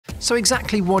So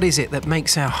exactly what is it that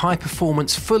makes our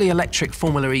high-performance, fully electric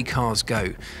Formula E cars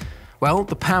go? Well,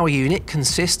 the power unit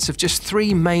consists of just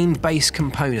three main base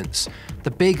components.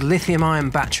 The big lithium-ion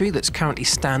battery that's currently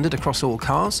standard across all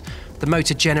cars, the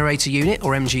motor generator unit,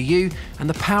 or MGU, and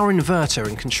the power inverter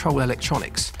and control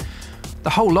electronics. The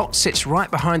whole lot sits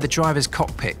right behind the driver's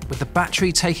cockpit, with the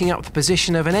battery taking up the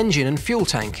position of an engine and fuel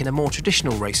tank in a more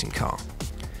traditional racing car.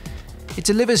 It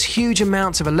delivers huge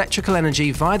amounts of electrical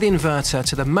energy via the inverter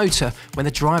to the motor when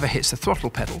the driver hits the throttle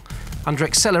pedal. Under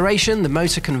acceleration, the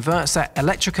motor converts that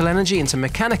electrical energy into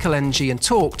mechanical energy and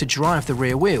torque to drive the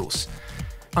rear wheels.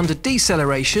 Under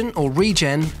deceleration, or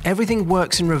regen, everything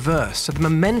works in reverse, so the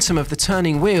momentum of the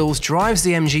turning wheels drives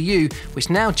the MGU, which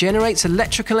now generates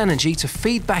electrical energy to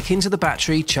feed back into the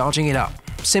battery, charging it up.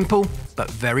 Simple, but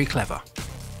very clever.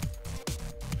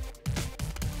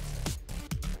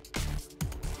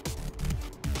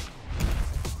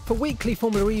 For weekly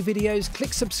Formula E videos,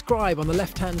 click subscribe on the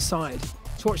left-hand side.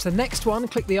 To watch the next one,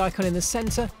 click the icon in the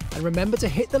centre, and remember to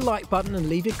hit the like button and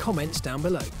leave your comments down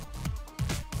below.